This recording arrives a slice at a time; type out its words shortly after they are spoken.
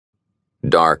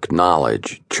Dark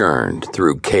knowledge churned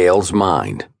through Cale's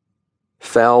mind.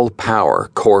 Fell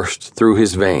power coursed through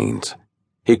his veins.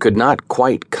 He could not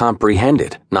quite comprehend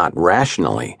it, not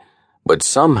rationally, but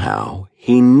somehow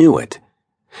he knew it.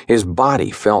 His body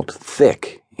felt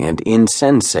thick and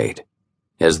insensate,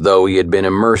 as though he had been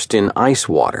immersed in ice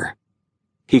water.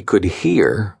 He could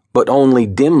hear, but only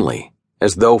dimly,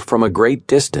 as though from a great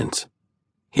distance.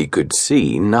 He could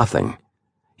see nothing.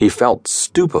 He felt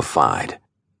stupefied.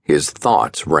 His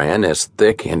thoughts ran as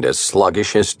thick and as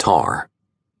sluggish as tar.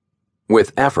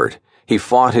 With effort, he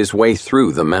fought his way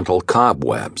through the mental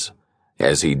cobwebs.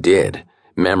 As he did,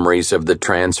 memories of the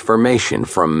transformation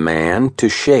from man to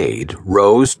shade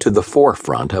rose to the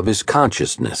forefront of his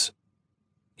consciousness.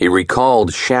 He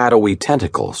recalled shadowy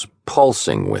tentacles,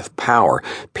 pulsing with power,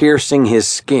 piercing his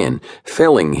skin,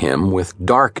 filling him with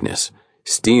darkness,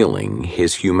 stealing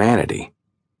his humanity.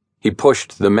 He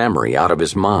pushed the memory out of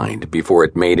his mind before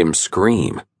it made him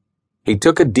scream. He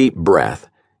took a deep breath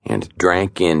and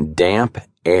drank in damp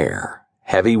air,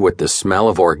 heavy with the smell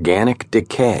of organic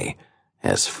decay,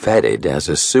 as fetid as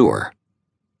a sewer.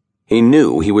 He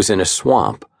knew he was in a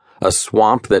swamp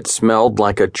that smelled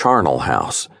like a charnel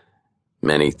house.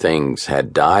 Many things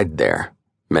had died there.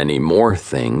 Many more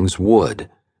things would.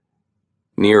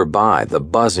 Nearby, the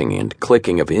buzzing and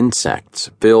clicking of insects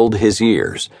filled his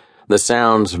ears, the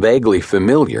sounds vaguely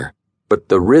familiar, but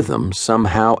the rhythm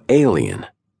somehow alien.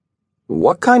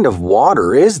 "What kind of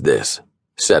water is this?"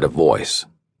 said a voice,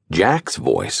 Jack's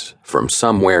voice, from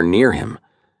somewhere near him.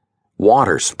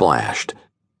 Water splashed.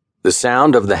 The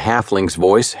sound of the halfling's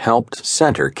voice helped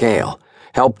center Cale,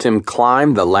 helped him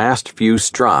climb the last few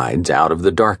strides out of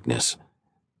the darkness.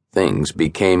 Things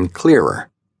became clearer.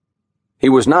 He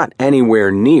was not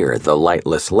anywhere near the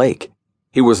lightless lake.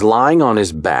 He was lying on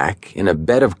his back in a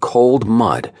bed of cold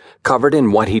mud, covered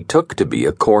in what he took to be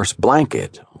a coarse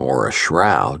blanket or a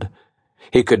shroud.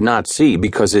 He could not see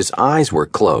because his eyes were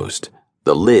closed,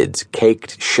 the lids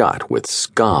caked shut with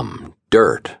scum,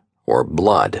 dirt, or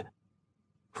blood.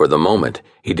 For the moment,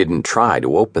 he didn't try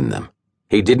to open them.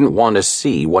 He didn't want to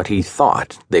see what he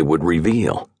thought they would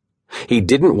reveal. He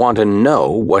didn't want to know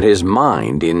what his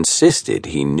mind insisted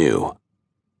he knew.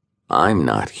 "I'm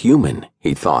not human,"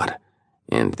 he thought,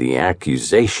 and the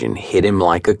accusation hit him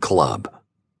like a club.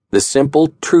 The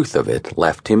simple truth of it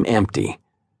left him empty.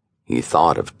 He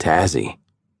thought of Tazzy.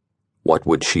 What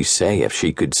would she say if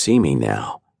she could see me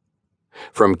now?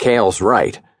 From Cale's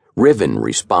right, Riven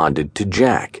responded to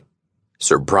Jack.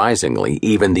 Surprisingly,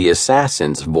 even the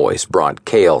assassin's voice brought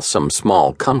Cale some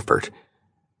small comfort.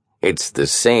 "It's the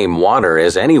same water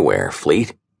as anywhere,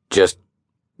 Fleet, just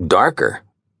darker."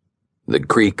 The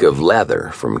creak of leather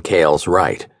from Cale's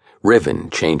right, Riven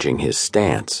changing his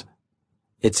stance.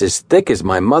 "It's as thick as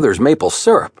my mother's maple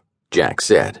syrup," Jack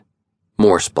said.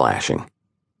 More splashing.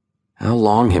 How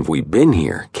long have we been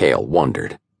here? Cale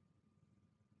wondered.